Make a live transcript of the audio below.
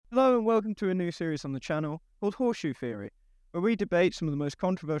Hello and welcome to a new series on the channel called Horseshoe Theory, where we debate some of the most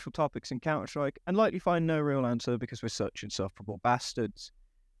controversial topics in Counter-Strike and likely find no real answer because we're such insufferable bastards.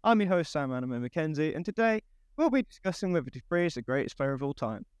 I'm your host Sam Anime Mackenzie, and today we'll be discussing whether dupreeh is the greatest player of all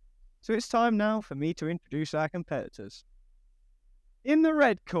time. So it's time now for me to introduce our competitors. In the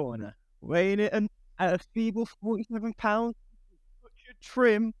red corner, weighing it at a feeble 47 pounds, butchered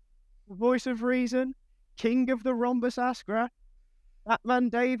trim, the voice of reason, king of the rhombus Asgra, Batman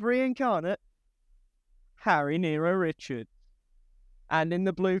Dave reincarnate, Harry Nero Richard. And in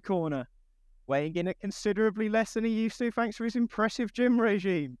the blue corner, weighing in at considerably less than he used to thanks to his impressive gym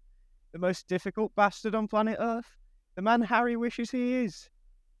regime, the most difficult bastard on planet Earth, the man Harry wishes he is,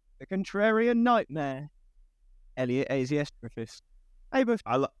 the contrarian nightmare, Elliott aizyesque. Hey, both.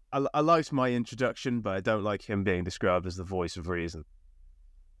 I liked my introduction, but I don't like him being described as the voice of reason.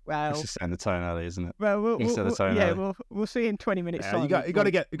 Well, it's just setting the tone early, isn't it? Well, we'll see in 20 minutes. Yeah, you got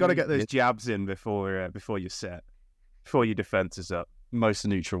to get those jabs in before you set, before your defense is up. Most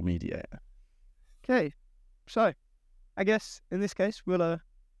neutral mediator. Okay, so I guess in this case we'll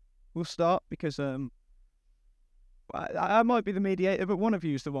start because I might be the mediator, but one of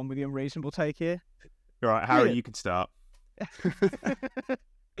you is the one with the unreasonable take here. All right, Harry, Yeah. you can start.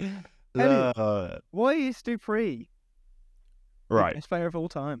 Elliott, why is dupreeh the Right. best player of all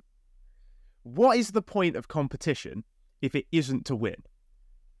time? What is the point of competition if it isn't to win?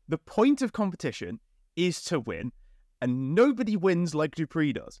 The point of competition is to win, and nobody wins like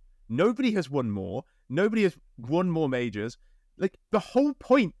dupreeh does. Nobody has won more. Nobody has won more majors. Like, the whole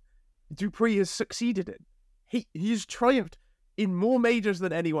point dupreeh has succeeded in. He's triumphed in more majors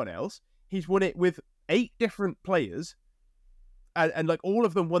than anyone else. He's won it with 8 different players, and like all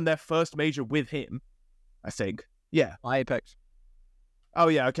of them won their first major with him, I think. Yeah. Apex. Oh,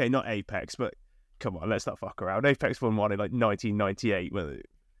 yeah, okay, not Apex, but come on, let's not fuck around. Apex won one in, like, 1998.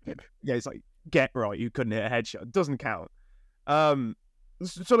 Yeah, it's like, get right, you couldn't hit a headshot. Doesn't count.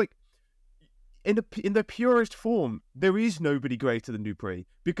 So, like, in the purest form, there is nobody greater than dupreeh,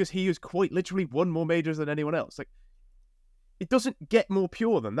 because he has quite literally won more majors than anyone else. Like, it doesn't get more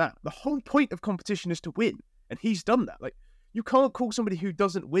pure than that. The whole point of competition is to win, and he's done that. Like, you can't call somebody who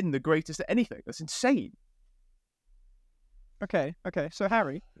doesn't win the greatest at anything. That's insane. Okay. So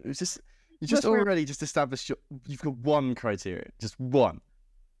Harry, You just already established you've got one criteria, just one.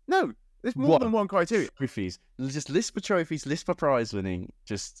 No, there's more than one criteria. Trophies. Just list for trophies, list for prize winning,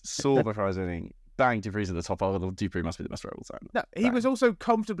 just saw for prize winning. Bang, dupreeh's at the top. Oh, dupreeh must be the best player of all time. No, he was also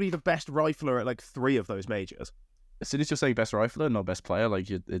comfortably the best rifler at like 3 of those majors. As soon as you're saying best rifler, not best player,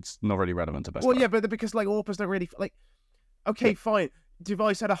 like it's not really relevant to best. Well, player. yeah, but because like AWPers don't really like. Okay, fine.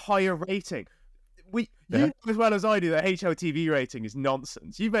 Device had a higher rating. You know as well as I do that HLTV rating is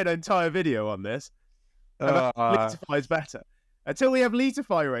nonsense. You made an entire video on this. Leetify is better. Until we have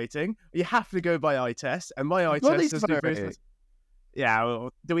Leetify rating, you have to go by eye test, and my eye test is dupreeh. Yeah, well,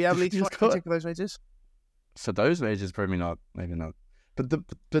 do we have Leetify rating for those majors? For those majors, probably not. Maybe not.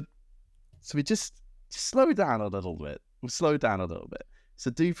 But so we just slow down a little bit. We'll slow down a little bit.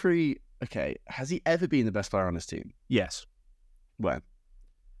 So dupreeh, okay, has he ever been the best player on his team? Yes. When?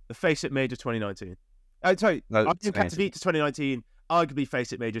 The Face It Major 2019. Sorry, Katowice 2019, arguably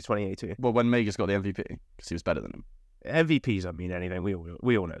Face It Major 2018. Well, when Magus got the MVP, because he was better than him. MVPs don't mean anything.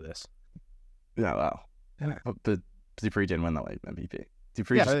 We all know this. Yeah, well. But dupreeh didn't win that way, MVP.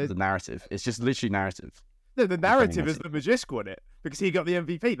 Dupreeh just the narrative. It's just literally narrative. No, the narrative is that Magisk won it because he got the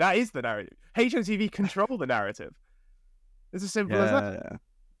MVP. That is the narrative. HOTV control the narrative. It's as simple as that. Yeah.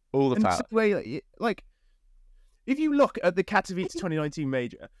 All the power. Like, if you look at the Katowice 2019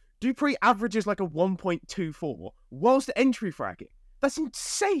 major, dupreeh averages like a 1.24 whilst entry fragging. That's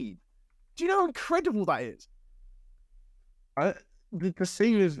insane. Do you know how incredible that is? The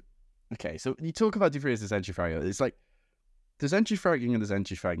thing is, okay, so you talk about dupreeh as this entry fragger. It's like, there's entry fragging and there's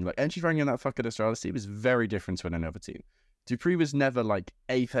entry fragging. Like, entry fragging in that fucking Astralis team is very different to another team. dupreeh was never like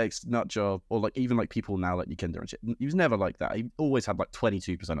Apex, Nutjob, or like even like people now like Yukender and shit. He was never like that. He always had like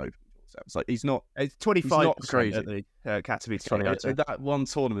 22% open. So it's like he's not. It's 25% crazy. at the Katowice 2019. That one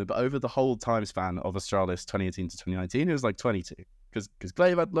tournament, but over the whole time span of Astralis 2018 to 2019, it was like 22. Because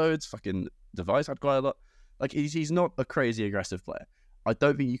Glaive had loads, fucking Device had quite a lot. Like he's not a crazy aggressive player. I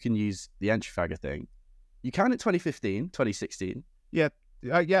don't think you can use the entry fragger thing. You can in 2015, 2016. Yeah.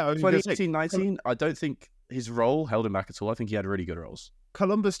 2018, 19, I don't think his role held him back at all. I think he had really good roles.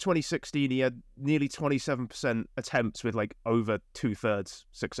 Columbus 2016, he had nearly 27% attempts with like over 2/3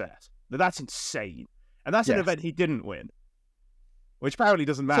 success. That's insane. And that's an event he didn't win. Which apparently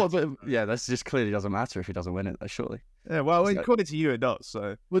doesn't matter. But, yeah, that just clearly doesn't matter if he doesn't win it, surely. Yeah, well, according to you, it does.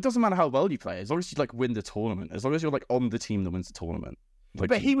 So, well, it doesn't matter how well you play, as long as you like win the tournament. As long as you're like on the team that wins the tournament. Like,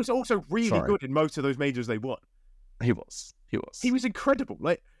 but he was also really good in most of those majors they won. He was. He was incredible.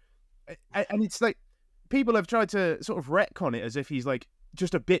 Like, and it's like people have tried to sort of retcon it as if he's like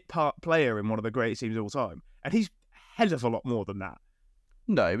just a bit part player in one of the greatest teams of all time, and he's hell of a lot more than that.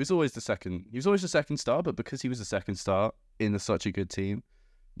 No, he was always the second. He was always the second star, but because he was the second star in such a good team,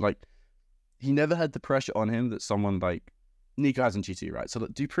 like he never had the pressure on him that someone like Nico has in GT, right? So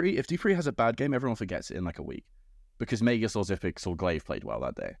like, dupreeh, if dupreeh has a bad game, everyone forgets it in like a week because Magus or Zippix or Glaive played well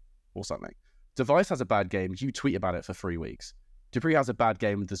that day or something. Device has a bad game, you tweet about it for 3 weeks. dupreeh has a bad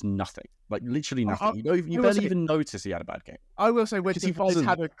game, there's nothing, like literally nothing. You barely even notice he had a bad game. I will say when he Device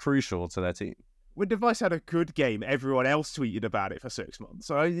had a crucial to their team. When Device had a good game, everyone else tweeted about it for 6 months.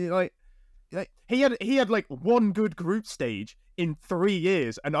 So like he had like one good group stage in 3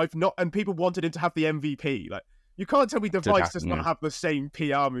 years, and people wanted him to have the MVP. Like, you can't tell me Device does not have the same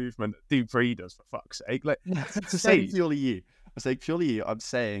PR movement that dupreeh does, for fuck's sake. Like, I'm saying purely you. I'm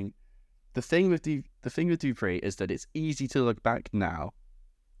saying the thing with dupreeh is that it's easy to look back now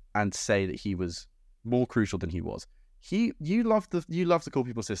and say that he was more crucial than he was. You love to call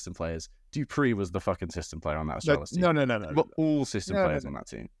people system players. dupreeh was the fucking system player on that Australis team. No. All system players on that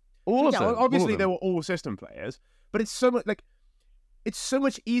team. All of them. Obviously, they were all system players, but it's so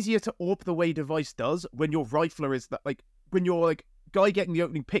much easier to AWP the way Device does when your rifler is that, like, when your like guy getting the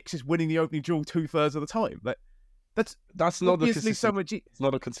opening picks is winning the opening duel 2/3 of the time. Like, that's not obviously so much. It's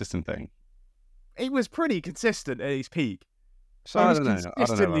not a consistent thing. It was pretty consistent at his peak. So I don't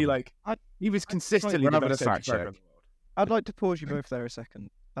know. He was consistently the best fact check. I'd like to pause you both there a second,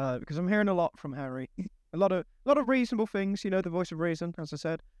 because I'm hearing a lot from Harry. A lot of reasonable things, the voice of reason, as I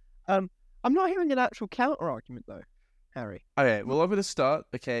said. I'm not hearing an actual counter argument though, Harry. Okay, well, I'm going to start.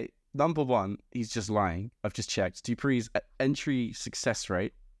 Okay, number one, he's just lying. I've just checked. dupreeh's entry success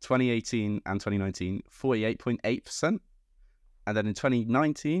rate, 2018 and 2019, 48.8%. And then in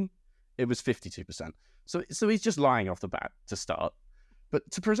 2019, it was 52%. So he's just lying off the bat to start. But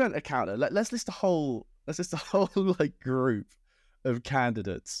to present a counter, let's list a whole like group of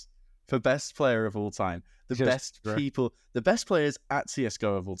candidates for best player of all time. The best players at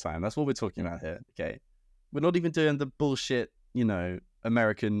CSGO of all time. That's what we're talking about here. Okay, we're not even doing the bullshit,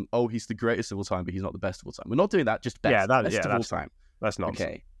 American. Oh, he's the greatest of all time, but he's not the best of all time. We're not doing that. Just best of all time. That's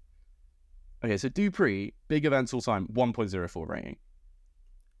nonsense. Okay. So dupreeh, big events all time, 1.04 rating.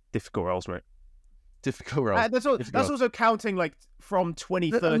 Difficult roles, mate. Difficult roles. That's also counting like from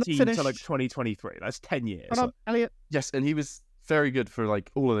 2013 to like 2023. That's 10 years. Elliott. Yes, and he was very good for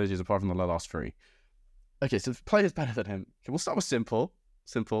like all of those years apart from the last 3. Okay, so players better than him. Okay, we'll start with simple.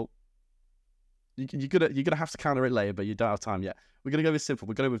 You're gonna have to counter it later, but you don't have time yet. We're gonna go with simple.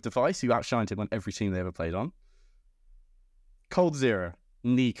 We're gonna go with Device, who outshined him on every team they ever played on. Cold Zero,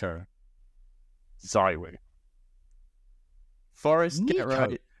 Nico, Zywoo, Forrest, Get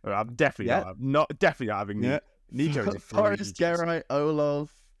Right. I'm definitely not having Nico. Nico is Forrest, Get Right,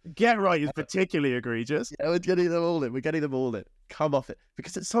 Olaf. Get Right is particularly egregious. Yeah, we're getting them all in. Come off it,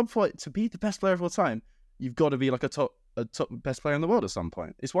 because at some point, to be the best player of all time, you've got to be like a top best player in the world at some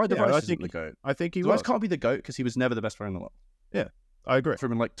point. It's why Device isn't the GOAT. I think he Device can't be the GOAT because he was never the best player in the world. Yeah, I agree.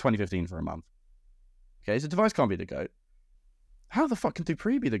 From like 2015 for a month. Okay, so Device can't be the GOAT. How the fuck can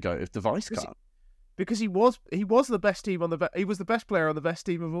dupreeh be the GOAT if Device can't? Because he was the best team he was the best player on the best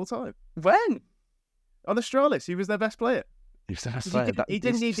team of all time. When? On Australis, he was their best player. He was the best player. He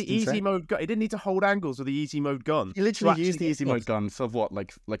didn't need the easy mode gun. He didn't need to hold angles with the easy mode gun. He literally used the easy mode gun for what,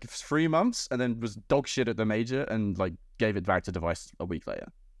 like 3 months, and then was dog shit at the major and like gave it back to Device a week later.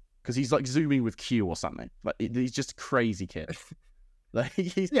 Because he's like zooming with Q or something. Like he's just a crazy kid. Like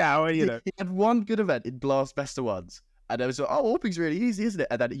he had one good event in Blast Best of Ones. And it was like, AWPing's really easy, isn't it?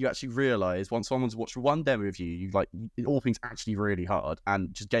 And then you actually realise, once someone's watched one demo of you AWPing's actually really hard,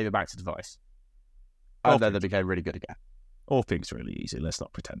 and just gave it back to Device. And then they became really good again. AWPing's really easy. Let's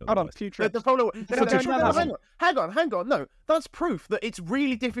not pretend. Hold on, future. Hang on. No, that's proof that it's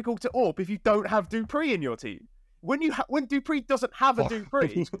really difficult to AWP if you don't have dupreeh in your team. When dupreeh doesn't have a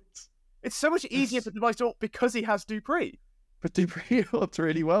dupreeh, it's so much easier for Device to AWP because he has dupreeh. But dupreeh AWPed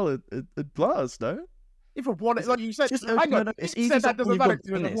really well at Blast, no? If a one, like you said, it's easy. That doesn't matter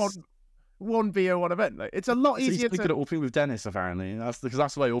to one VO1 event. Like, it's a lot easier. He's good at AWPing with Dennis, apparently. That's the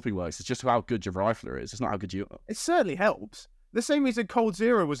way AWPing works. It's just how good your rifler is. It's not how good you are. It certainly helps. The same reason Cold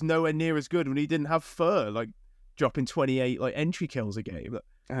Zero was nowhere near as good when he didn't have Fur, like dropping 28 like entry kills a game.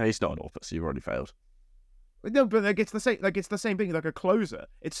 He's not an AWPer, so you've already failed. No, but it's the same thing. Like a closer,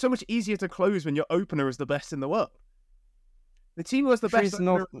 it's so much easier to close when your opener is the best in the world. The team who has the best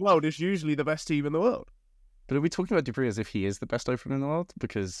opener in the world is usually the best team in the world. But are we talking about dupreeh as if he is the best opener in the world?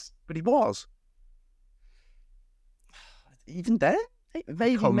 But he was. Even then?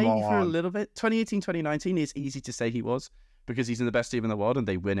 maybe Come for a on. little bit. 2018, 2019 is easy to say he was because he's in the best team in the world and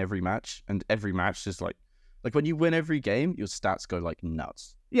they win every match. And every match is like when you win every game, your stats go like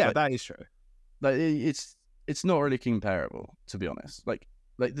nuts. Yeah, Like, that is true. Like it's not really comparable, to be honest. Like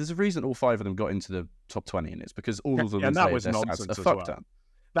there's a reason all 5 of them got into the top 20 and it's because all of them And that say was their nonsense stats are as fucked well. up.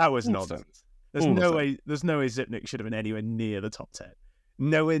 That was All nonsense. All of them. There's no way Zipnik should have been anywhere near the top 10.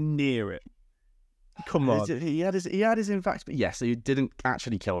 Nowhere near it. Come on. He had his impact, but yes, he didn't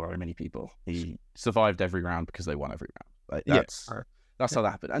actually kill very many people. He survived every round because they won every round. Like that's how that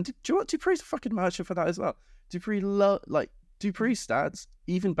happened. And do you know what? Dupreeh's a fucking merchant for that as well. Dupreeh's stats,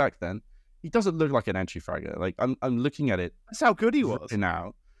 even back then, he doesn't look like an entry fragger. Like I'm looking at it. That's how good he was.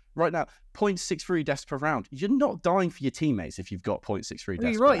 Right now, 0.63 deaths per round. You're not dying for your teammates if you've got 0.63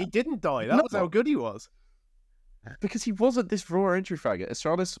 deaths You're right, per he round. didn't die. That was how good he was. Because he wasn't this raw entry fragger.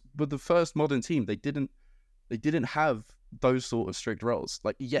 Astralis were the first modern team. They didn't have those sort of strict roles.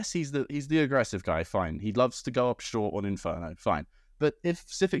 Like, yes, he's the aggressive guy, fine. He loves to go up short on Inferno, fine. But if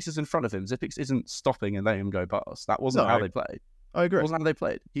Zipix is in front of him, Zipix isn't stopping and letting him go past. That wasn't how they played. I agree. It wasn't how they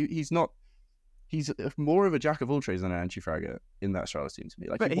played. He's more of a jack of all trades than an entry fragger in that Astralis team to me.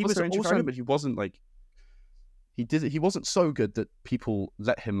 Like, but he was an entry fragger, but he wasn't like he wasn't so good that people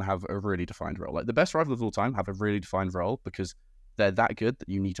let him have a really defined role. Like the best rifle of all time have a really defined role because they're that good that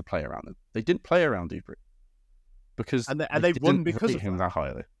you need to play around them. They didn't play around dupreeh because and they won because of him that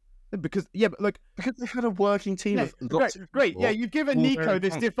highly. Because they had a working team. Yeah, great. Yeah, you've given Nico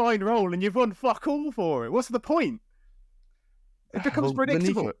this defined role and you've won fuck all for it. What's the point? It becomes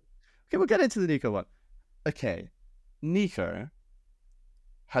predictable. Okay, we'll get into the Nico one. Okay, Nico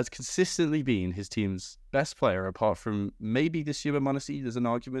has consistently been his team's best player, apart from maybe this year with Monacy, there's an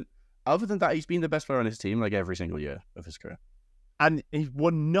argument. Other than that, he's been the best player on his team like every single year of his career. And he's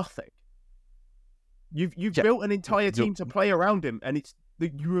won nothing. You've built an entire team to play around him, and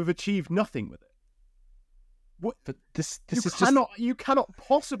you have achieved nothing with it. What? But this you cannot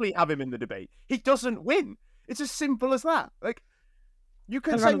possibly have him in the debate. He doesn't win. It's as simple as that. Like, you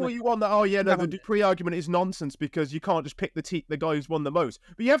can say what you want that, the dupreeh argument is nonsense because you can't just pick the guy who's won the most.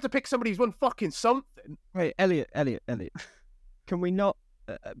 But you have to pick somebody who's won fucking something. Wait, Elliott. Can we not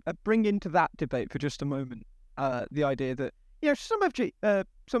bring into that debate for just a moment the idea that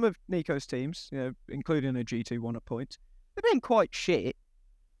some of Nico's teams, including a G2 at points, they've been quite shit.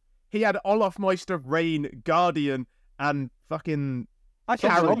 He had Olafmeister, Rain, Guardian, and fucking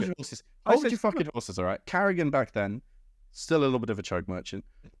Carrigan. Hold your fucking horses, all right? Carrigan back then, still a little bit of a choke merchant.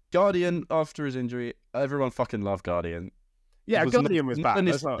 Guardian, after his injury, everyone fucking loved Guardian. Yeah, Guardian was bad.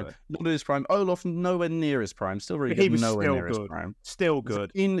 Not in his prime. Olaf, nowhere near his prime. Still really good. He was nowhere still near good. His prime. Still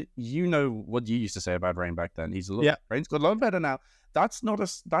good. You know what you used to say about Rain back then. Rain's got a lot better now. That's not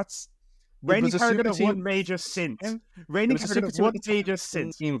a... That's... Rain and Carrigan have won major since. Rain and Carrigan have won major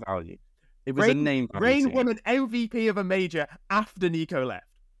since. Team value. It was a name value. Rain won an MVP of a major after Nico left.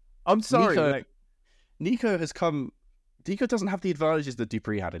 I'm sorry. Nico doesn't have the advantages that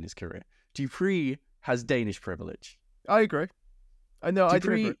dupreeh had in his career. dupreeh has Danish privilege. I agree. I know.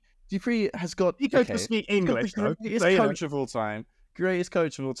 dupreeh has got... Nico can speak English, though. Greatest coach of all time. Greatest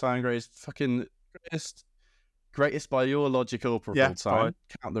by your logic of all time. Fine.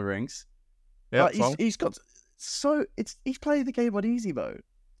 Count the rings. Yeah, he's got... So, he's playing the game on easy mode.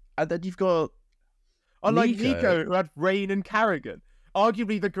 And then you've got... Unlike Nico, who had Rain and Carrigan,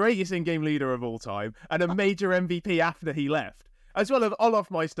 arguably the greatest in-game leader of all time, and a major MVP after he left, as well as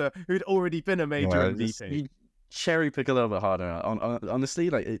Olafmeister, who'd already been a major MVP. You cherry pick a little bit harder. Honestly,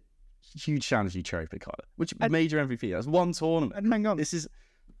 huge challenge you cherry pick harder. Which major MVP? That's one tournament. And hang on, this is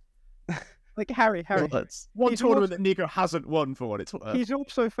Harry. One tournament that Nico hasn't won for what it's worth. He's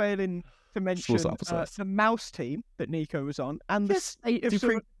also failing to mention the mouse team that Nico was on, and the state of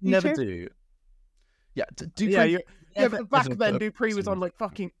dupreeh never do. Yeah, but back then dupreeh was on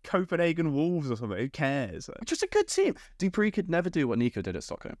fucking Copenhagen Wolves or something. Who cares? Just a good team. dupreeh could never do what Nico did at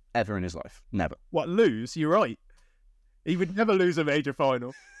Stockholm ever in his life. Never. What, lose? You're right. He would never lose a major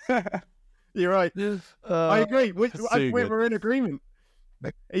final. You're right. I agree. We're in agreement.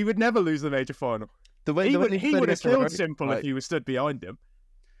 He would never lose the major final. He would have killed Simple if he was stood behind him.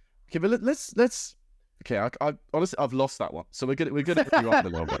 Okay, but let's. Okay, I honestly I've lost that one. So we're gonna put you up a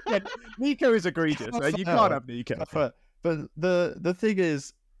little bit. Yeah, Nico is egregious. You can't have Nico. But the thing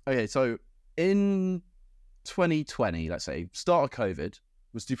is, okay, so in 2020, let's say, start of COVID,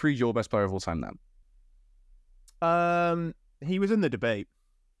 was dupreeh your best player of all time then? He was in the debate.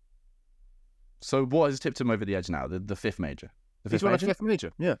 So what has tipped him over the edge now? The fifth major. He's won a fifth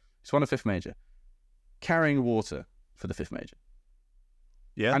major. Yeah, he's won a fifth major, carrying water for the fifth major.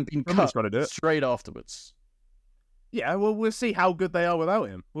 Yeah, and been cut straight afterwards. Yeah, well, we'll see how good they are without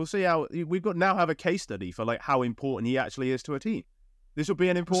him. We'll see how we've got now have a case study for like how important he actually is to a team. This will be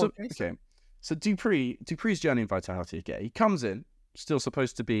an important case. Okay, so Dupree's journey in vitality. Okay, he comes in still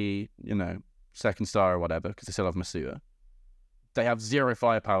supposed to be second star or whatever because they still have Masuda. They have zero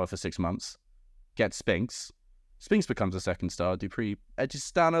firepower for 6 months. Get Spinks. Spinks becomes a second star. Dupreeh edges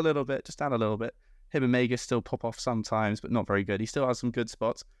down a little bit, just down a little bit. Him and Magus still pop off sometimes, but not very good. He still has some good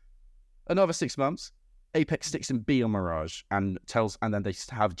spots. Another 6 months. Apex sticks in B on Mirage and then they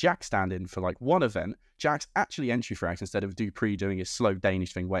have Jack stand in for like one event. Jack's actually entry frags instead of Dupreeh doing his slow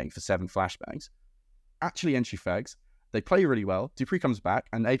Danish thing waiting for 7 flashbangs. Actually entry frags. They play really well. Dupreeh comes back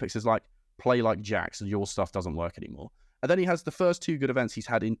and Apex is like, play like Jack so your stuff doesn't work anymore. And then he has the first 2 good events he's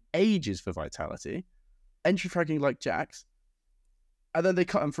had in ages for Vitality. Entry fragging like Jax. And then they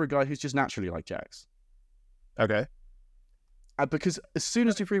cut him for a guy who's just naturally like Jax. Okay. Because as soon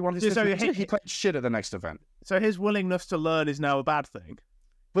as Dupreeh won his he played shit at the next event. So his willingness to learn is now a bad thing.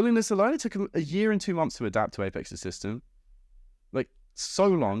 Willingness to learn, it took him a year and 2 months to adapt to Apex's system. Like, so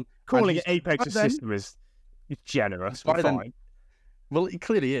long. Calling it Apex's system is generous, but fine. Well, it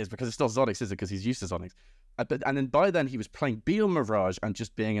clearly is, because it's not Zonix, is it? Because he's used to Zonix. And then by then, he was playing B on Mirage and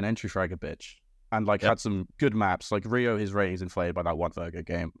just being an entry fragger bitch. And, had some good maps. Like, Rio, his ratings inflated by that one Virgo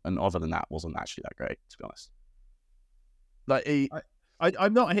game. And other than that, wasn't actually that great, to be honest. Like,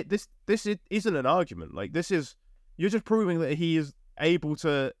 I'm not hit. This isn't an argument. Like, this is, you're just proving that he is able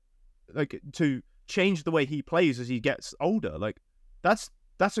to, to change the way he plays as he gets older. Like, that's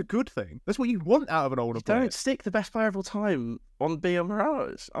a good thing. That's what you want out of an older player. Don't stick the best player of all time on B on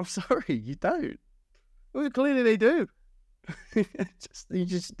Mirage. I'm sorry, you don't. Well, clearly they do.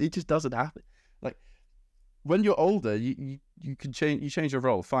 It just doesn't happen. Like, when you're older, you can change your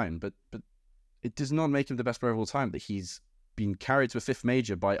role, fine, but it does not make him the best player of all time that he's been carried to a 5th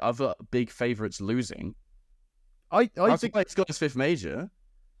major by other big favourites losing. I think he's got his 5th major.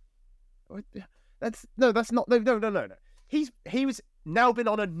 That's not no. He was now been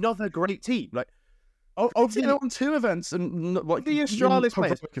on another great team. Like, on 2 events and the Astralis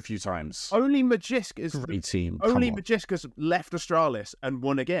players a few times. Only Magisk is great team. Only Magisk has left Astralis and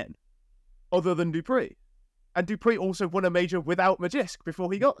won again, other than Dupreeh. And Dupreeh also won a major without Magisk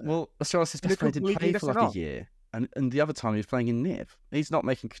before he got there. Well, Astralis' best player did play for like a year. And the other time he was playing in NIP. He's not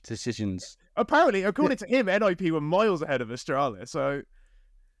making decisions. Apparently, according to him, NIP were miles ahead of Astralis, so...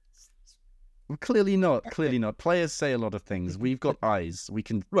 Well, clearly not. Players say a lot of things. We've got eyes. We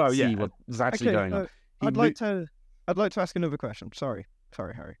can see what's actually going on. I'd like to ask another question. Sorry,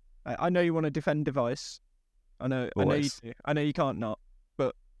 Harry. I know you want to defend Device. I know you do. I know you can't not.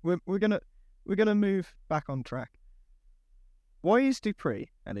 But we're gonna move back on track. Why is Dupreeh,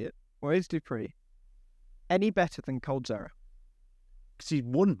 Elliott? Why is Dupreeh any better than coldzera? Because he's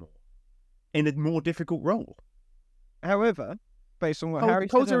won more in a more difficult role. However, based on what Harry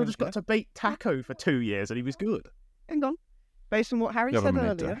said coldzera just got to bait Taco for 2 years and he was good. Hang on. Based on what Harry said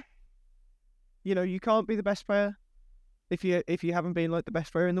earlier, you can't be the best player if you haven't been like the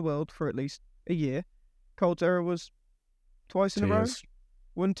best player in the world for at least a year. coldzera was twice in a row,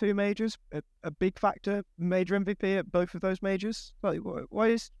 won 2 majors, a big factor, major MVP at both of those majors. Like, why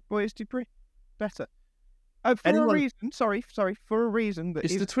is Dupreeh better? For a reason that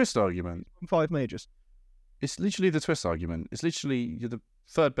it's the twist argument. 5 majors. It's literally the twist argument. It's literally you're the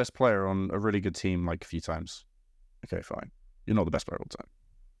 3rd best player on a really good team like a few times. Okay, fine. You're not the best player all the time.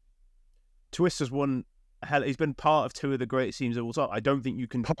 Twist has won. Hell, he's been part of 2 of the greatest teams of all time. I don't think you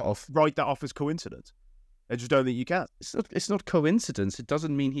can write that off as coincidence. I just don't think you can. It's not coincidence. It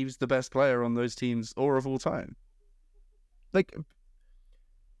doesn't mean he was the best player on those teams or of all time. Like,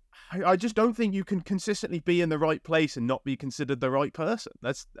 I just don't think you can consistently be in the right place and not be considered the right person.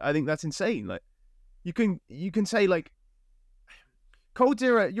 I think that's insane. Like, you can say, like,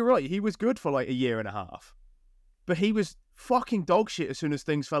 coldzera, you're right, he was good for like a year and a half, but he was fucking dog shit as soon as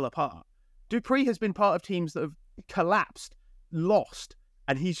things fell apart. Dupreeh has been part of teams that have collapsed, lost,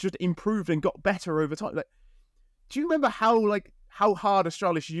 and he's just improved and got better over time. Like, do you remember how hard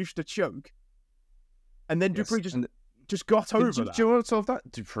Astralis used to choke? And then Dupreeh just got over that. Do you want to solve that?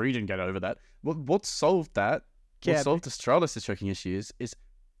 Dupreeh didn't get over that. What solved that? What solved Astralis' choking issues is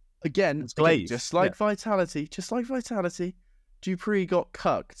again, just like Vitality. Dupreeh got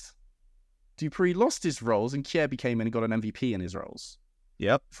cucked. Dupreeh lost his roles, and Kier came in and got an MVP in his roles.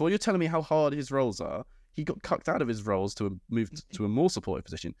 Yep. Before you're telling me how hard his roles are, he got cucked out of his roles to move to a more supportive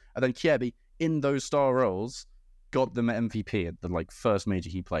position, and then Kier, in those star roles, got them MVP at the first major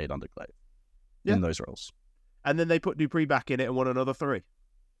he played under Glaive. In those roles. And then they put Dupreeh back in it and won another 3.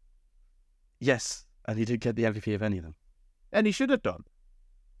 Yes, and he didn't get the MVP of any of them. And he should have done.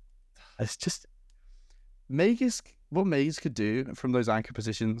 It's just... Magisk what Maze could do from those anchor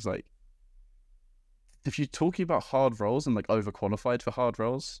positions, like, if you're talking about hard roles and like overqualified for hard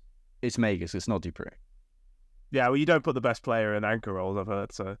roles, it's Magus, it's not dupreeh. Yeah, well, you don't put the best player in anchor roles, I've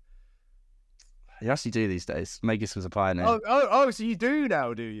heard, so. You actually do these days. Magus was a pioneer. So you do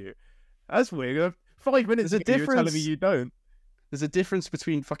now, do you? That's weird. 5 minutes ago, you were telling me you don't. There's a difference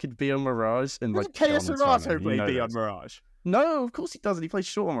between fucking Beyond Mirage and like Chaos Arato play Beyond Beyond Mirage? No, of course he doesn't. He plays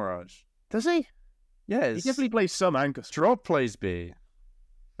short on Mirage. Does he? Yes. He definitely plays some anchor spots. Drop plays B.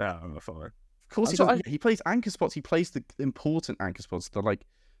 Oh, fine. Of course he does. He plays anchor spots. He plays the important anchor spots, the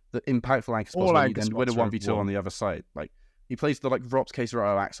impactful anchor spots where you then win a 1v2 on the other side. Like, he plays the like Rops, Case,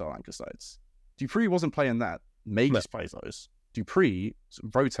 Arato, Axel anchor sides. dupreeh wasn't playing that. Magus plays those. dupreeh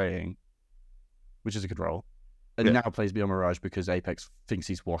rotating, which is a good role, and now plays Beyond Mirage because Apex thinks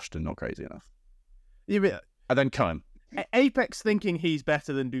he's washed and not crazy enough. Yeah, and then Cohen. Apex thinking he's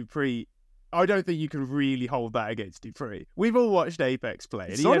better than dupreeh, I don't think you can really hold that against dupreeh. We've all watched Apex play.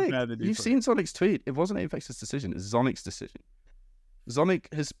 And Zonic, you've seen Zonic's tweet. It wasn't Apex's decision. It's Zonic's decision.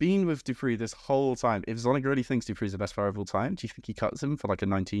 Zonic has been with dupreeh this whole time. If Zonic really thinks dupreeh's the best player of all time, do you think he cuts him for like a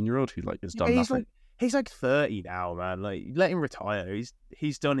 19-year-old who like has done nothing? He's like 30 now, man. Like, let him retire.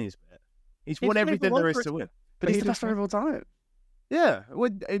 He's done his bit. He's won everything there is to win. But he's the best player of all time. Yeah,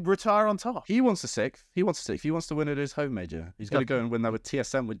 retire on top. He wants a sixth. He wants to win at his home major. He's going to go and win that with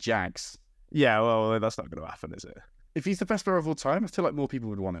TSM with Jags. Yeah, well, that's not going to happen, is it? If he's the best player of all time, I feel like more people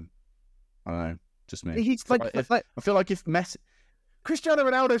would want him. I don't know, just me. He's I feel like if Messi, Cristiano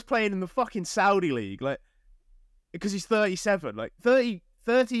Ronaldo's playing in the fucking Saudi league, like, because he's 37. Like, 30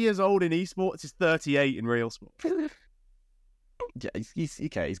 years old in esports is 38 in real sport. Yeah, he's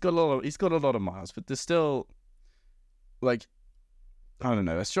okay. He's got a lot of miles, but there's still, like, I don't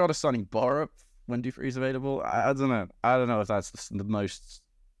know. Estrada signing Borup when dupreeh's available. I don't know. I don't know if that's the most.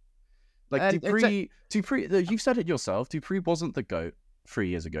 Like, dupreeh, you've said it yourself. dupreeh wasn't the GOAT 3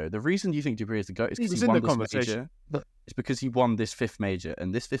 years ago. The reason you think dupreeh is the GOAT is because he won this major. It's because he won this 5th major,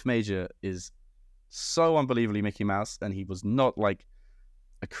 and this 5th major is so unbelievably Mickey Mouse, and he was not like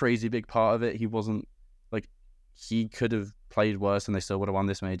a crazy big part of it. He wasn't like, he could have played worse and they still would have won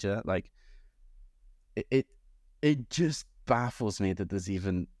this major. Like, it just baffles me that there's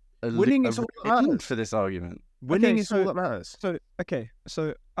even winning is all that matters for this argument. Winning is all that matters.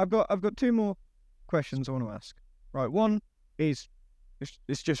 So I've got 2 more questions I want to ask. Right, one is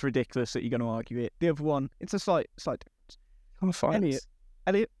it's just ridiculous that you're going to argue it. The other one, it's a slight difference. I'm fine.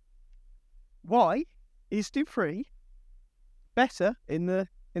 Elliott, why is dupreeh better in the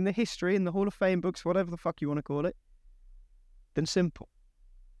history, in the Hall of Fame books, whatever the fuck you want to call it, than Simple?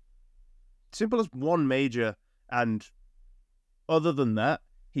 Simple has one major, and other than that,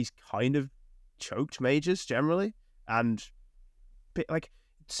 he's kind of choked majors generally. And like,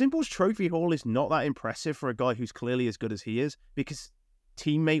 Simple's trophy haul is not that impressive for a guy who's clearly as good as he is, because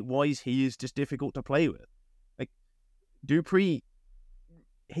teammate wise, he is just difficult to play with. Like, dupreeh,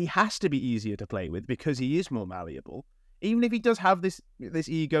 he has to be easier to play with because he is more malleable. Even if he does have this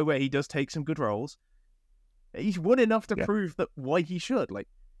ego where he does take some good roles, he's won enough to prove that why he should. Like,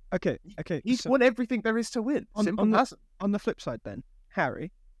 okay, he's won everything there is to win. Simple hasn't. On the flip side, then,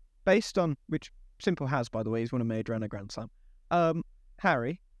 Harry, based on which Simple has, by the way, he's won a major and a Grand Slam.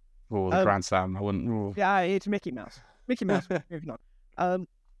 Harry, the Grand Slam, I wouldn't. Ooh. Yeah, it's Mickey Mouse. Moving on.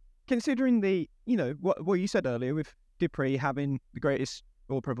 Considering the, what you said earlier with dupreeh having the greatest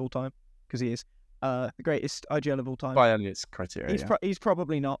All-Pro of all time, because he is the greatest IGL of all time. By Elliott's criteria, he's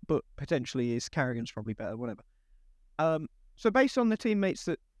probably not, but potentially is. Carrigan's probably better, whatever. So based on the teammates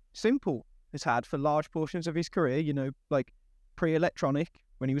that Simple has had for large portions of his career, like pre-Electronic,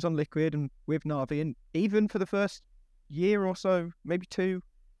 when he was on Liquid and with Na'Vi, and even for the first year or so, maybe 2,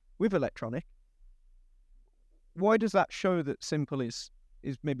 with Electronic, why does that show that Simple is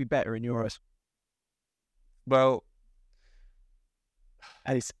maybe better in your eyes? Well,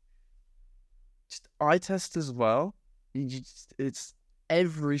 and it's just eye test as well. It's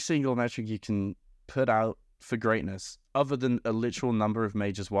every single metric you can put out for greatness, other than a literal number of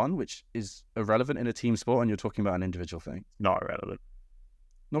majors won, which is irrelevant in a team sport, and you're talking about an individual thing. Not irrelevant.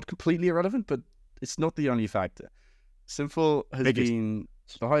 Not completely irrelevant, but it's not the only factor. Simple has been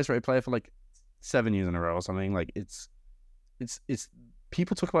the highest rated player for like 7 years in a row or something. Like, it's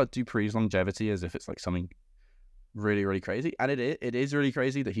people talk about dupreeh's longevity as if it's like something really, really crazy, and it is really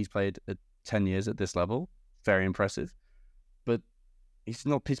crazy that he's played 10 years at this level. Very impressive, but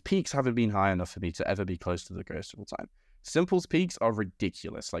his peaks haven't been high enough for me to ever be close to the greatest of all time. Simple's peaks are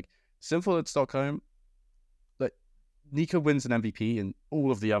ridiculous. Like, Simple at Stockholm, like, Nika wins an MVP in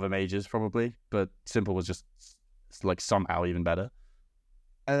all of the other majors probably, but Simple was just like somehow even better.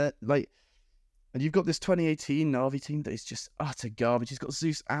 And like, And you've got this 2018 Na'vi team that is just utter garbage. He's got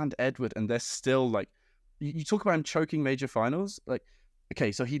Zeus and Edward, and they're still like, you talk about him choking major finals. Like,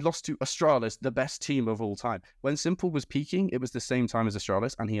 okay, so he lost to Astralis, the best team of all time. When Simple was peaking, it was the same time as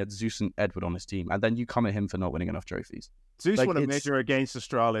Astralis, and he had Zeus and Edward on his team. And then you come at him for not winning enough trophies. Zeus won a major against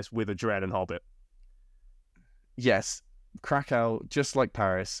Astralis with a Dread and Hobbit. Yes. Krakow, just like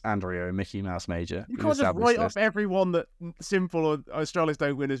Paris and Rio, Mickey Mouse major. You can't just write off everyone that Simple or Astralis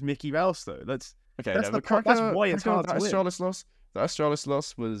don't win as Mickey Mouse, though. That's why it's hard to win. The Astralis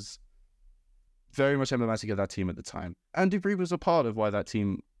loss was very much emblematic of that team at the time. And dupreeh was a part of why that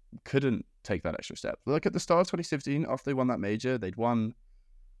team couldn't take that extra step. Look at the start of 2015, after they won that major, they'd won,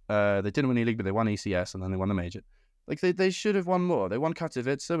 they didn't win E-League, but they won ECS, and then they won the major. Like, they should have won more. They won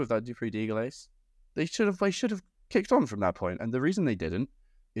Katowice with that dupreeh Eagle Ace. They should have kicked on from that point, and the reason they didn't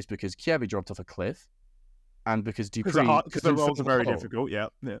is because Kievi dropped off a cliff, and because dupreeh because the roles are very difficult. Yeah.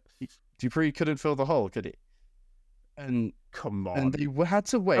 dupreeh couldn't fill the hole, could he? And come on, and they had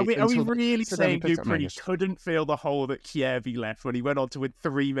to wait. Are we really saying dupreeh couldn't fill the hole that Kievi left when he went on to win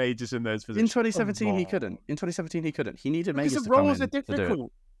 3 majors in those positions? In 2017, he couldn't. In 2017, he couldn't. He needed Megas to come in. Because the roles are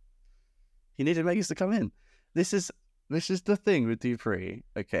difficult. He needed Megas to come in. This is the thing with dupreeh.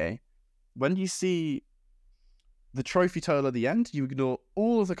 Okay, when you see the trophy total at the end, you ignore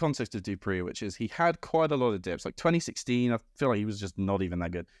all of the context of dupreeh, which is he had quite a lot of dips. Like 2016, I feel like he was just not even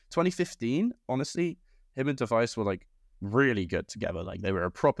that good. 2015, honestly, him and Device were like really good together. Like they were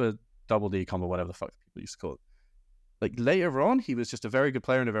a proper double D combo, whatever the fuck people used to call it. Like later on, he was just a very good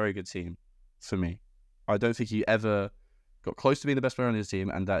player and a very good team for me. I don't think he ever got close to being the best player on his team,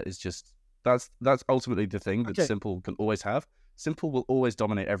 and that is just that's ultimately the thing that Simple can always have. Simple will always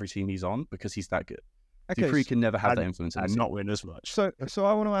dominate every team he's on because he's that good. Okay, dupreeh can never have that influence and not win as much. So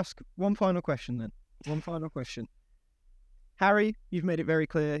I want to ask one final question then. One final question. Harry, you've made it very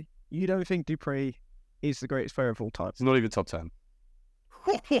clear you don't think dupreeh is the greatest player of all time. It's not even top 10.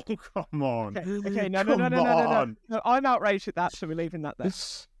 Come on. Okay, no. I'm outraged at that, so we're leaving that there.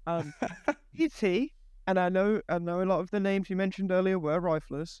 Is he, and I know a lot of the names you mentioned earlier were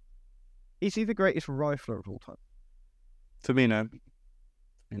riflers, is he the greatest rifler of all time? For me, no.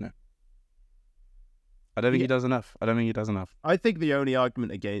 I don't think he does enough. I think the only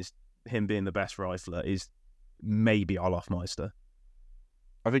argument against him being the best rifler is maybe Olaf Meister.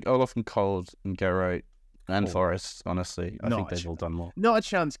 I think Olaf and Cold and Geralt and Forrest, honestly. I think they've all done more. Not a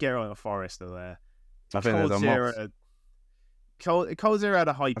chance Geralt or Forrest are there. I think they've done more. Cold Zero had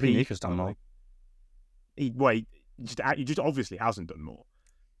a high peak. I think Nico's done more. He just obviously hasn't done more.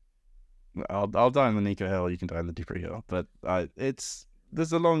 I'll die on the Nico Hill, you can die on the dupreeh Hill. But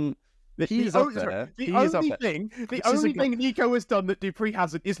there's a long... He's up there. The only thing Nico has done that dupreeh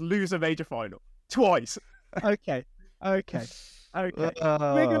hasn't is lose a major final. Twice. Okay. We're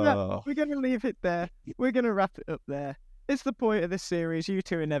gonna leave it there. We're gonna wrap it up there. It's the point of this series. You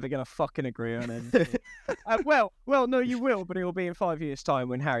two are never gonna fucking agree on anything. Well, no, you will, but it'll be in 5 years' time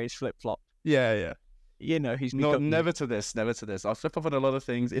when Harry's flip-flopped. Yeah. You know, he's never to this. I'll flip up on a lot of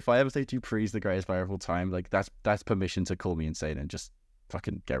things. If I ever say dupreeh's the greatest player of all time, like that's permission to call me insane and just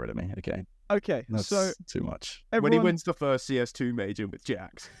fucking get rid of me. Okay. That's so too much. When he wins the first CS2 major with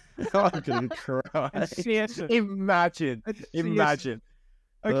Jax. I'm gonna cry. Imagine.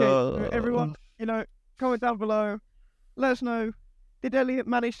 Okay, everyone, comment down below. Let us know. Did Elliott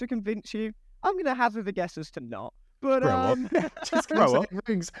manage to convince you? I'm gonna hazard a guess as to not. But just grow up.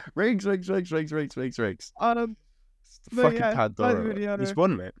 Rings. Fucking Pandora. He's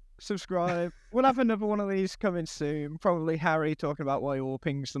won, mate. Subscribe. We'll have another one of these coming soon. Probably Harry talking about why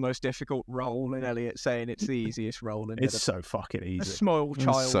Orping's the most difficult role, and Elliott saying it's the easiest role. It's so fucking easy. A small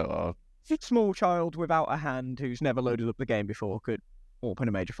child. So hard. Small child without a hand who's never loaded up the game before could Orp in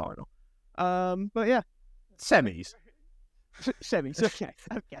a major final. But yeah. Semis. Okay.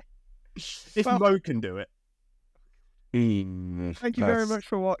 If Mo can do it. Thank you very much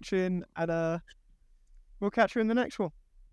for watching, and we'll catch you in the next one.